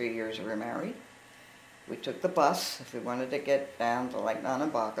first 3 years we were married. We took the bus. If we wanted to get down to like Nana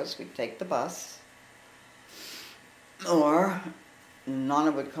Bacchus, we'd take the bus. Or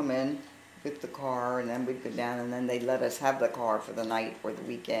Nana would come in with the car, and then we'd go down, and then they'd let us have the car for the night or the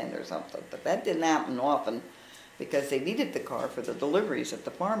weekend or something. But that didn't happen often because they needed the car for the deliveries at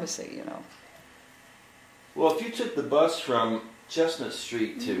the pharmacy, you know. Well, if you took the bus from Chestnut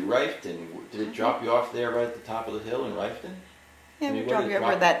Street to Rifton, did it drop you off there right at the top of the hill in Rifton? Yeah, we drove you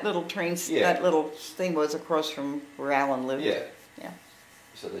over that little train, that little thing was across from where Alan lived. Yeah. Yeah.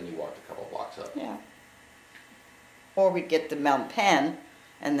 So then you walked a couple blocks up. Yeah. Or we'd get to Mount Penn,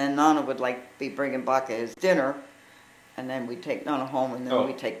 and then Nana would be bringing Baca his dinner, and then we'd take Nana home, and then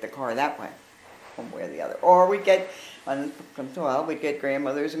we'd take the car that way, one way or the other. Or we'd get, we'd get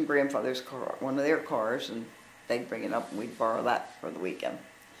grandmother's and grandfather's car, one of their cars, and they'd bring it up, and we'd borrow that for the weekend.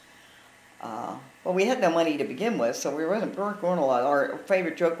 Well, we had no money to begin with, so we weren't going a lot. Our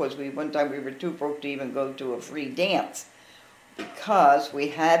favorite joke was one time we were too broke to even go to a free dance, because we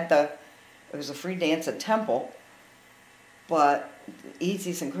had it was a free dance at Temple, but the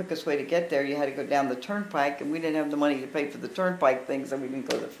easiest and quickest way to get there, you had to go down the turnpike, and we didn't have the money to pay for the turnpike thing, so we didn't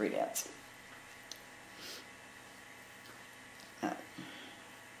go to the free dance.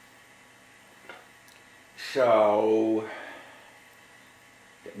 So,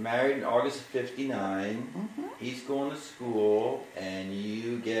 get married in August of '59. Mm-hmm. He's going to school, and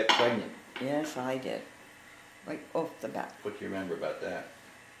you get pregnant. Yes, I did. Right off the bat. What do you remember about that?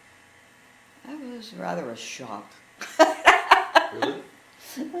 That was rather a shock. Really?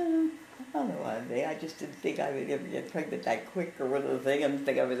 I don't know why. I just didn't think I would ever get pregnant that quick or whatever thing. I didn't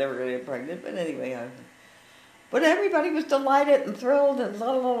think I was ever going to get pregnant. But anyway, but everybody was delighted and thrilled and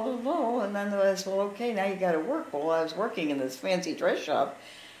la la la la. And then I said, well, okay, now you got to work. Well, I was working in this fancy dress shop,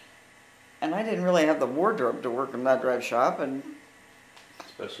 and I didn't really have the wardrobe to work in that dress shop. And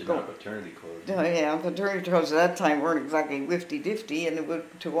especially not maternity clothes. Oh yeah, maternity clothes at that time weren't exactly whifty-difty, and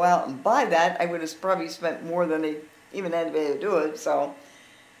to go out and buy that, I would have probably spent more than they even had to be able to do it. So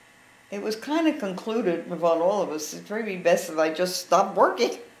it was kind of concluded about all of us, it's probably best if I just stopped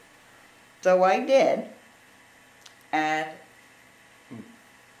working. So I did. And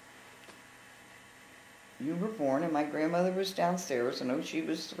you were born, and my grandmother was downstairs. I know she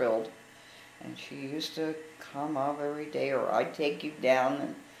was thrilled. And she used to come up every day, or I'd take you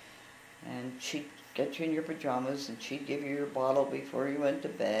down, and she'd get you in your pajamas, and she'd give you your bottle before you went to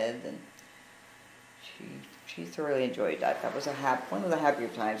bed, and she thoroughly enjoyed that. That was one of the happier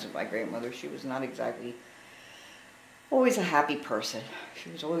times with my grandmother. She was not exactly always a happy person. She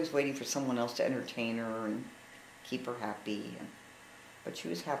was always waiting for someone else to entertain her and keep her happy, but she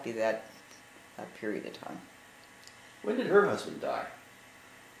was happy that period of time. When did her husband die?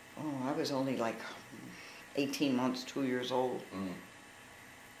 Oh, I was only 18 months, 2 years old. Mm.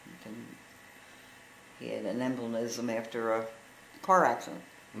 And he had an embolism after a car accident.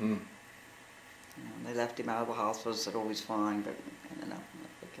 Mm. They left him out of the hospital, said, oh, he's fine, but I don't know,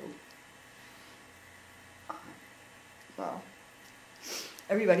 they killed him. Well,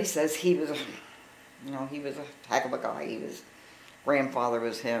 everybody says he was he was a heck of a guy. Grandfather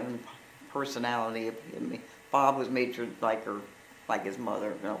was him, personality. Bob was made to like his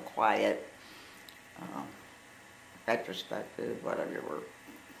mother, quiet, retrospective, whatever.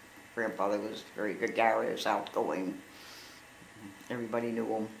 Grandfather was very gregarious, outgoing. Everybody knew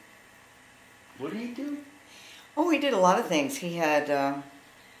him. What did he do? Oh, he did a lot of things. He had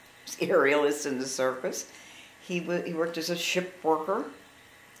aerialist in the circus. He worked as a ship worker,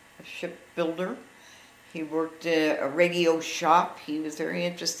 a ship builder. He worked at a radio shop. He was very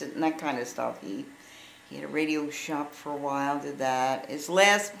interested in that kind of stuff. He had a radio shop for a while, did that. His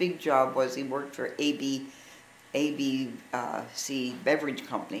last big job was he worked for ABC Beverage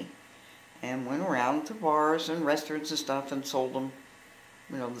Company, and went around to bars and restaurants and stuff and sold them,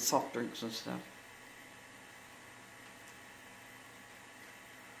 the soft drinks and stuff.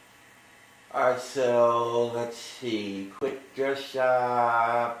 Alright, so let's see. Quit dress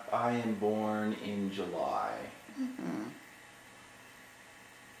shop. I am born in July. Mm-hmm.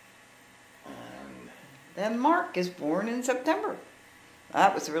 Then Mark is born in September.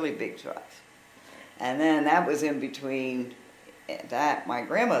 That was a really big choice. And then that was in between that. My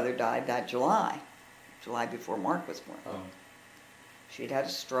grandmother died that July before Mark was born. Oh. She'd had a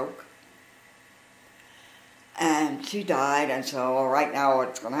stroke. And she died, and so right now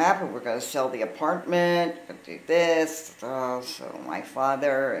what's going to happen, we're going to sell the apartment, we're going to do this. So my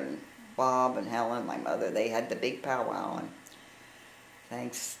father and Bob and Helen, my mother, they had the big powwow, and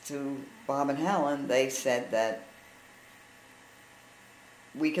thanks to Bob and Helen, they said that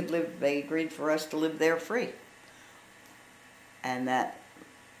we could live, they agreed for us to live there free. And that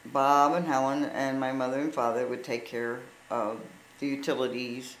Bob and Helen and my mother and father would take care of the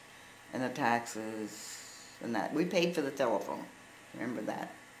utilities and the taxes and that. We paid for the telephone, remember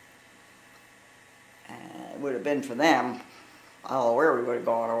that. And it would have been for them, I don't know where we would have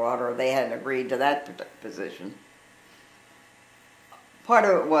gone or what, or they hadn't agreed to that position. part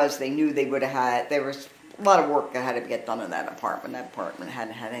of it was they knew they would have had, there was a lot of work that had to get done in that apartment. That apartment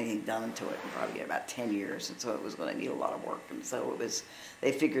hadn't had anything done to it in probably about 10 years, and so it was going to need a lot of work. And so it was,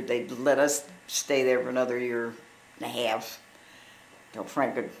 they figured they'd let us stay there for another year and a half till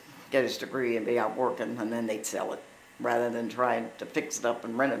Frank could get his degree and be out working, and then they'd sell it rather than try to fix it up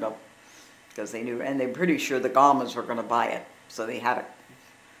and rent it up, because they knew, and they're pretty sure the Gallmans were going to buy it, so they had a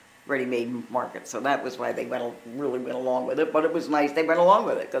ready-made market. So that was why they really went along with it. But it was nice they went along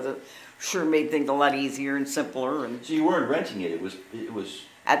with it, because it sure made things a lot easier and simpler. And so you weren't renting it; it was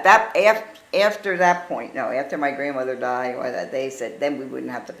at that after that point. No, after my grandmother died, or that they said then we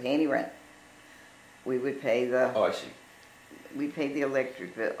wouldn't have to pay any rent. We would pay the. Oh, I see. We paid the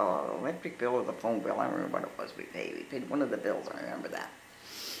electric bill or the phone bill. I don't remember what it was we paid. We paid one of the bills. I remember that.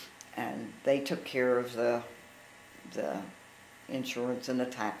 And they took care of the insurance and the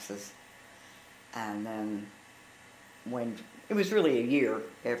taxes. And then when it was really a year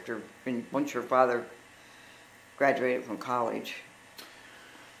after, once your father graduated from college.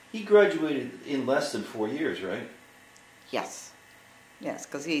 He graduated in less than 4 years, right? Yes. Yes,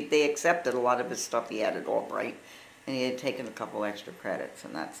 because they accepted a lot of his stuff. He had it all right. And he had taken a couple extra credits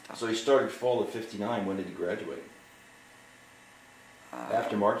and that stuff. So he started fall of '59. When did he graduate?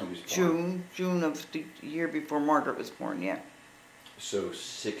 After Marky was born. June of the year before Margaret was born, yeah. So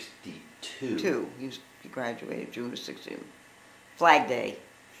 62. He graduated June of 62. Flag Day,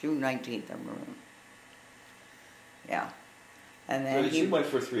 June 19th, I remember. Yeah. And then he went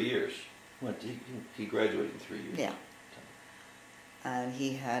for 3 years. He graduated in 3 years. Yeah. And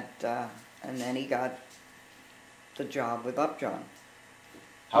he had, and then he got the job with Upjohn.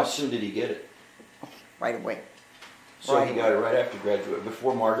 How soon did he get it? Right away. So he got it right after graduate,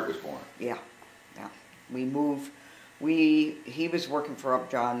 before Margaret was born. Yeah, yeah. We moved. He was working for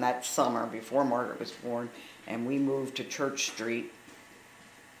Upjohn that summer before Margaret was born, and we moved to Church Street.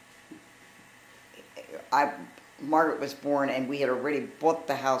 Margaret was born, and we had already bought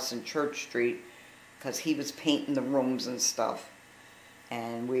the house in Church Street because he was painting the rooms and stuff.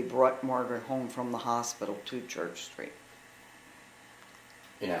 And we brought Margaret home from the hospital to Church Street.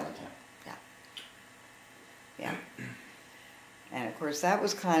 In Allentown. Yeah. Yeah. And of course that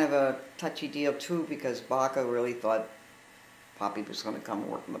was kind of a touchy deal too, because Baca really thought Poppy was going to come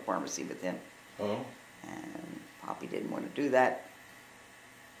and work in the pharmacy with him. Oh. And Poppy didn't want to do that.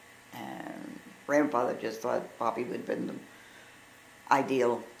 And grandfather just thought Poppy would have been the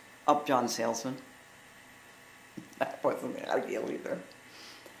ideal Upjohn salesman. That wasn't the ideal either.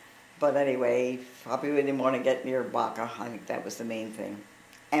 But anyway, Poppy didn't want to get near Baca. I think that was the main thing.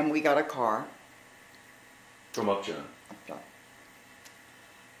 And we got a car. From Upjohn. Upjohn.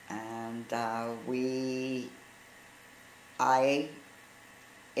 And I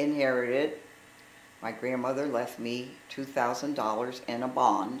inherited, my grandmother left me $2,000 in a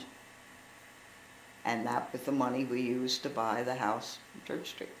bond. And that was the money we used to buy the house in Church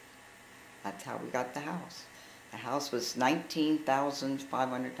Street. That's how we got the house. The house was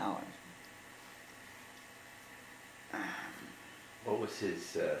 $19,500. What was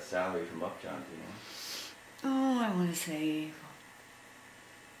his salary from Upjohn, do you know? Oh, I want to say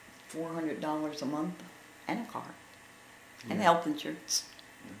 $400 a month, and a car, and health insurance,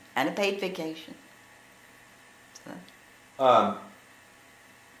 and a paid vacation. So.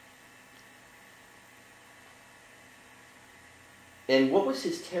 And what was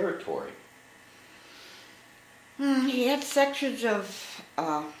his territory? He had sections of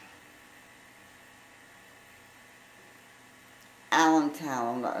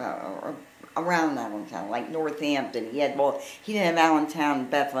Allentown, or around Allentown, like Northampton. He didn't have Allentown,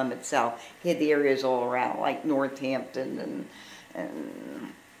 Bethlehem itself. He had the areas all around, like Northampton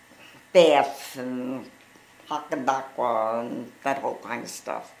and Bath and Hockendakwa and that whole kind of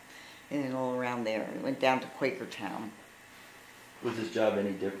stuff. And all around there. He went down to Quakertown. Was his job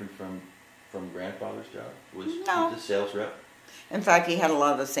any different from grandfather's job? Was No. he the sales rep? In fact, he had a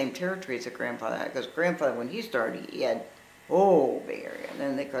lot of the same territories that grandfather had, because grandfather, when he started, he had big area, and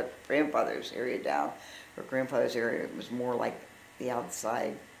then they cut grandfather's area down. But grandfather's area was more like the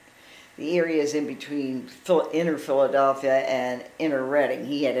outside, the areas in between inner Philadelphia and inner Reading.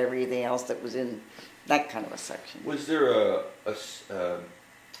 He had everything else that was in that kind of a section. Was there a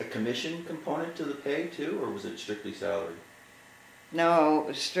commission component to the pay too, or was it strictly salary? No, it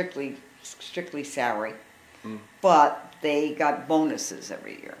was strictly salary, but they got bonuses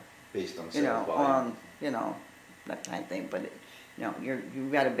every year. Based on sales volume. That kind of thing. But you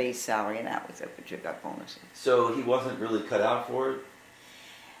got a base salary and that was it. But you got bonuses. So he wasn't really cut out for it.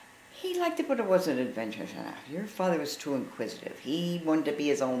 He liked it, but it wasn't adventurous enough. Your father was too inquisitive. He wanted to be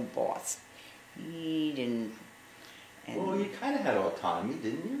his own boss. He didn't. And, Well, you kind of had autonomy,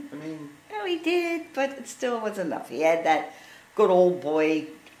 didn't you? I mean, well, he did, but it still was enough. He had that good old boy,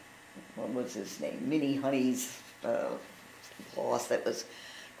 what was his name? Minnie Honey's boss that was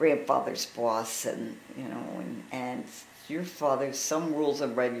grandfather's boss, and and your father's some rules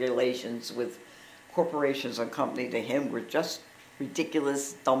and regulations with corporations and company to him were just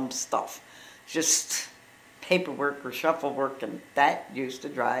ridiculous, dumb stuff. Just paperwork or shuffle work, and that used to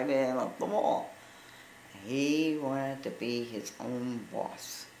drive him up the wall. He wanted to be his own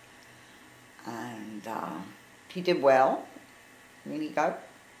boss. And he did well. I mean, he got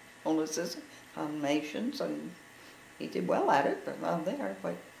bonuses, commendations, and he did well at it, but not there.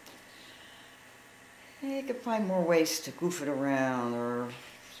 But he could find more ways to goof it around or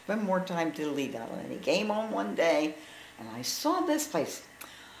spend more time diddly-daddling. And he came home one day, and I saw this place,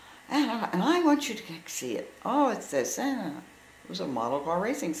 and I want you to see it. Oh, it's this. It was a model car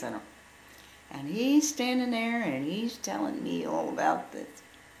racing center. And he's standing there, and he's telling me all about this.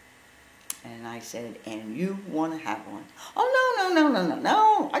 And I said, and you want to have one? Oh,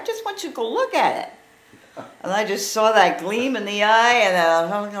 no. I just want you to go look at it. And I just saw that gleam in the eye,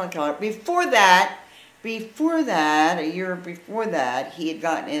 and before that, a year before that, he had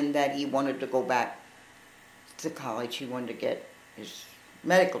gotten in that he wanted to go back to college. He wanted to get his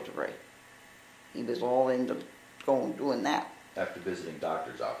medical degree. He was all into doing that. after visiting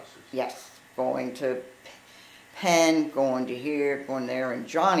doctor's offices. Yes, going to Penn, going to here, going there, and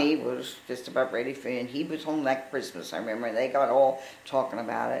Johnny was just about ready for it, and he was home that Christmas, I remember. They got all talking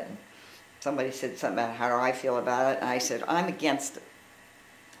about it, and somebody said something about how do I feel about it, and I said, I'm against it.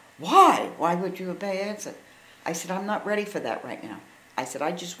 Why? Why would you obey it? I said, I'm not ready for that right now. I said,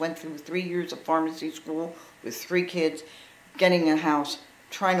 I just went through 3 years of pharmacy school with 3 kids, getting a house,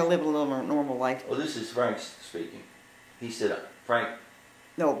 trying to live a little more normal life. Well, this is Frank speaking. He said, Frank.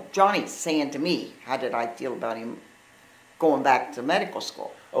 No, Johnny's saying to me, how did I feel about him going back to medical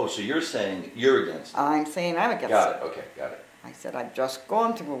school? Oh, so you're saying you're against it. I'm saying I'm against it. Got it, okay, got it. I said, I've just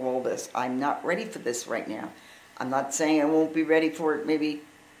gone through all this. I'm not ready for this right now. I'm not saying I won't be ready for it maybe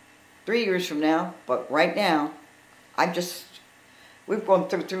 3 years from now, but right now, we've gone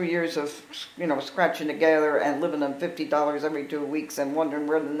through 3 years of, scratching together and living on $50 every 2 weeks and wondering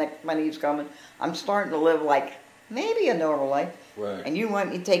where the next money's coming. I'm starting to live like maybe a normal life. Right. And you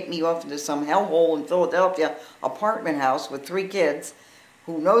want me to take me off into some hellhole in Philadelphia apartment house with 3 kids,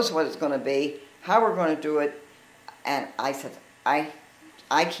 who knows what it's going to be, how we're going to do it. And I said, I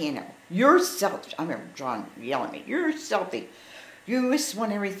can't help. You're selfish. I remember John yelling at me, you're selfish. You just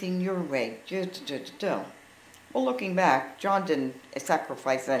want everything your way. Well, looking back, John didn't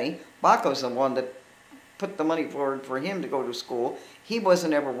sacrifice any. Baco's the one that put the money forward for him to go to school. He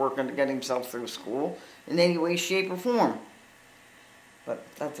wasn't ever working to get himself through school in any way, shape, or form. But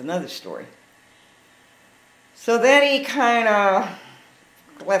that's another story. So then he kind of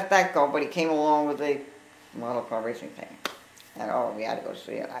left that go, but he came along with the model car racing thing. And we had to go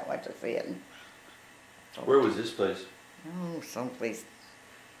see it. I went to see it. Where was this place? Oh, someplace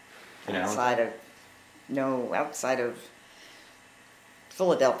Outside outside of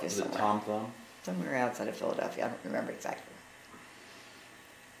Philadelphia Was somewhere. it Tom Thumb? Somewhere outside of Philadelphia. I don't remember exactly.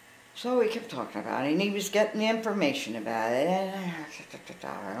 So we kept talking about it, and he was getting the information about it. And,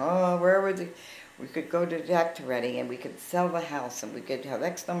 we could go to Jack Toretti, and we could sell the house, and we could have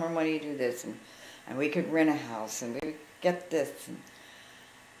X number of money to do this, and we could rent a house, and we could get this.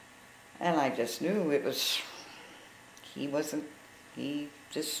 And I just knew it was...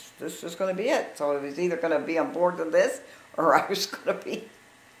 this was going to be it. So it was either going to be on board with this, or I was going to be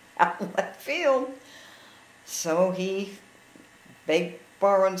out in left field. So he begged,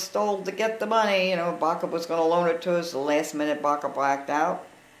 borrowed, and stole to get the money. Baca was going to loan it to us. The last minute, Baca blacked out.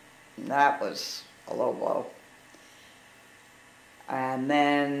 And that was a low blow. And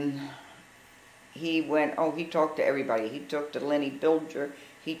then he went, he talked to everybody. He talked to Lenny Bilger.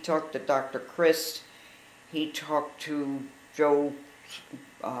 He talked to Dr. Christ. He talked to Joe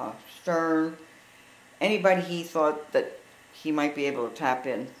Stern, anybody he thought that he might be able to tap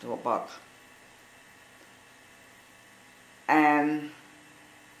into a buck. And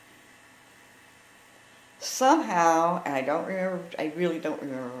somehow, and I really don't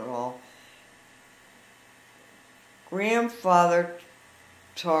remember at all, grandfather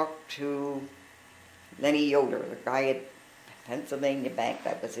talked to Lenny Yoder, the guy at Pennsylvania Bank,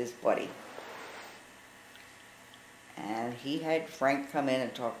 that was his buddy. And he had Frank come in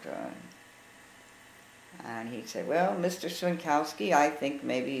and talk to him. And he said, well, Mr. Swienckowski, I think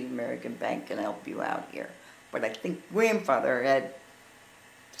maybe American Bank can help you out here. But I think grandfather had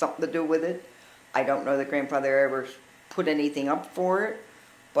something to do with it. I don't know that grandfather ever put anything up for it.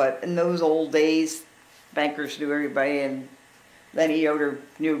 But in those old days, bankers knew everybody, and then Yoder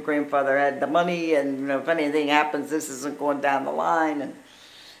knew grandfather had the money, and you know, if anything happens, this isn't going down the line, and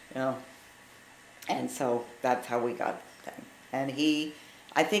you know, and so that's how we got the thing. And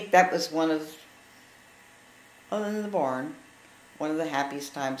I think that was one of, other than the barn, one of the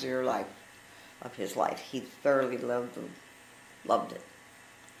happiest times of his life. He thoroughly loved it.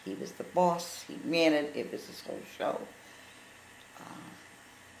 He was the boss. He ran it. It was his whole show.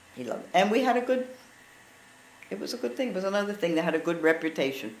 He loved it, and we had a good. It was a good thing. It was another thing that had a good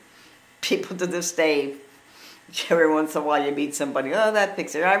reputation. People to this day, every once in a while you meet somebody, oh, that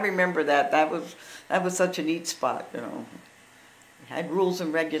picture, I remember that. That was such a neat spot, you know. It had rules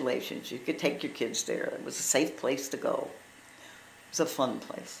and regulations. You could take your kids there. It was a safe place to go. It was a fun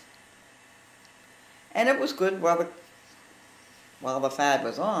place. And it was good while the fad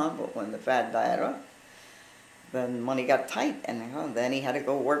was on, but when the fad died off, then money got tight, and then he had to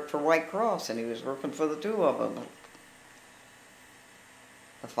go work for White Cross, and he was working for the two of them.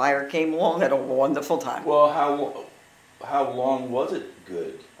 The fire came along at a wonderful time. Well, how long was it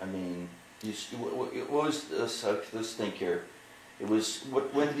good? I mean, what was this? Let's think here. It was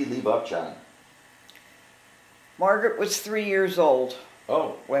when did he leave Upjohn? Margaret was 3 years old.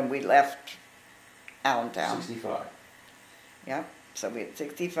 Oh. When we left Allentown. 65. Yeah, so we had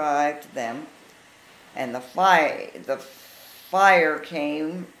 65 to them. And the fire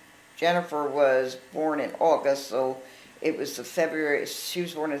came. Jennifer was born in August, so it was the February. She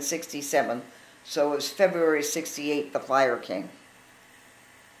was born in 67, so it was February 68. The fire came.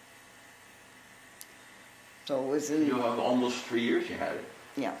 So it was in. You have almost 3 years. You had it.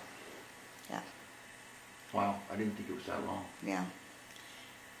 Yeah. Yeah. Wow, I didn't think it was that long. Yeah.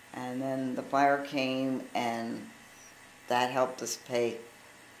 And then the fire came, and that helped us pay.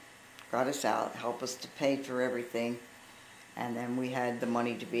 Got us out, helped us to pay for everything, and then we had the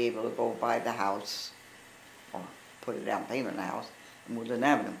money to be able to go buy the house, or put a down payment in the house, in Woodland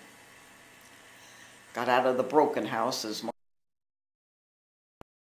Avenue. Got out of the broken house, as